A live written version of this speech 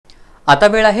आता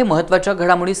वेळ आहे महत्त्वाच्या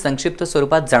घडामोडी संक्षिप्त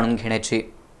स्वरूपात जाणून घेण्याची।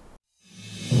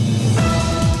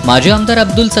 माजी आमदार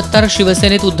अब्दुल सत्तार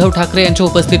शिवसेनेत उद्धव ठाकरे यांच्या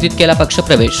उपस्थितीत केला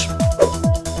पक्षप्रवेश।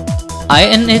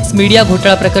 INX मीडिया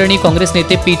घोटाळा प्रकरणी काँग्रेस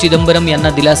नेते पी चिदंबरम यांना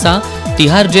दिलासा,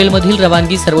 तिहार जेलमधील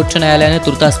रवानगी सर्वोच्च न्यायालयाने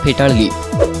तुर्तास फेटाळली।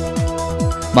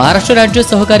 महाराष्ट्र राज्य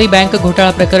सहकारी बँक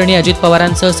घोटाळा प्रकरणी अजित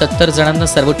पवारांसह 70 जणांना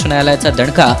सर्वोच्च न्यायालयाचा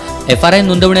दणका, FRI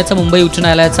नोंदवण्याचा मुंबई उच्च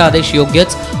न्यायालयाचा आदेश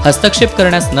योग्यच, हस्तक्षेप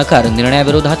करण्यास नकार,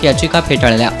 निर्णयाविरोधात याचिका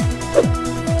फेटाळल्या।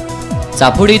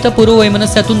 चाफोडी इथं पूर्व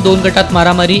वैमनस्यातून 2 गटात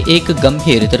मारामारी, 1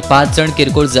 गंभीर तर 5 जण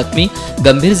किरकोळ जखमी,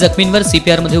 गंभीर जखमींवर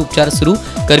CPR मध्ये उपचार सुरू,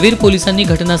 करवीर पोलिसांनी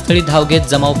घटनास्थळी धाव घेत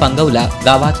जमाव पांगवला,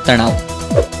 गावात तणाव।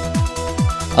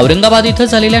 औरंगाबाद इथं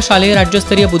झालेल्या शालेय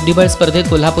राज्यस्तरीय बुद्धिबळ स्पर्धेत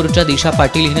कोल्हापूरच्या दिशा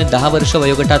पाटील हिने 10 वर्ष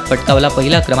वयोगटात पटकावला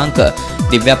पहिला क्रमांक,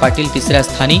 दिव्या पाटील 3ऱ्या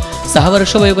स्थानी, 6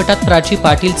 वर्ष वयोगटात प्राची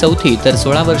पाटील 4थी तर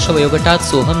 16 वर्ष वयोगटात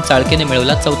सोहम चाळकेने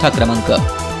मिळवला 4था क्रमांक।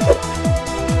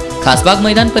 खासबाग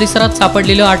मैदान परिसरात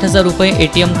सापडलेलं 8,000 रुपये,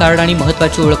 ATM कार्ड आणि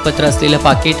महत्त्वाची ओळखपत्र असलेलं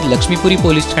पाकिट लक्ष्मीपुरी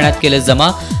पोलीस ठाण्यात केलं जमा,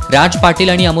 राज पाटील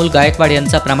आणि अमोल गायकवाड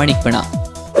यांचा प्रामाणिकपणा।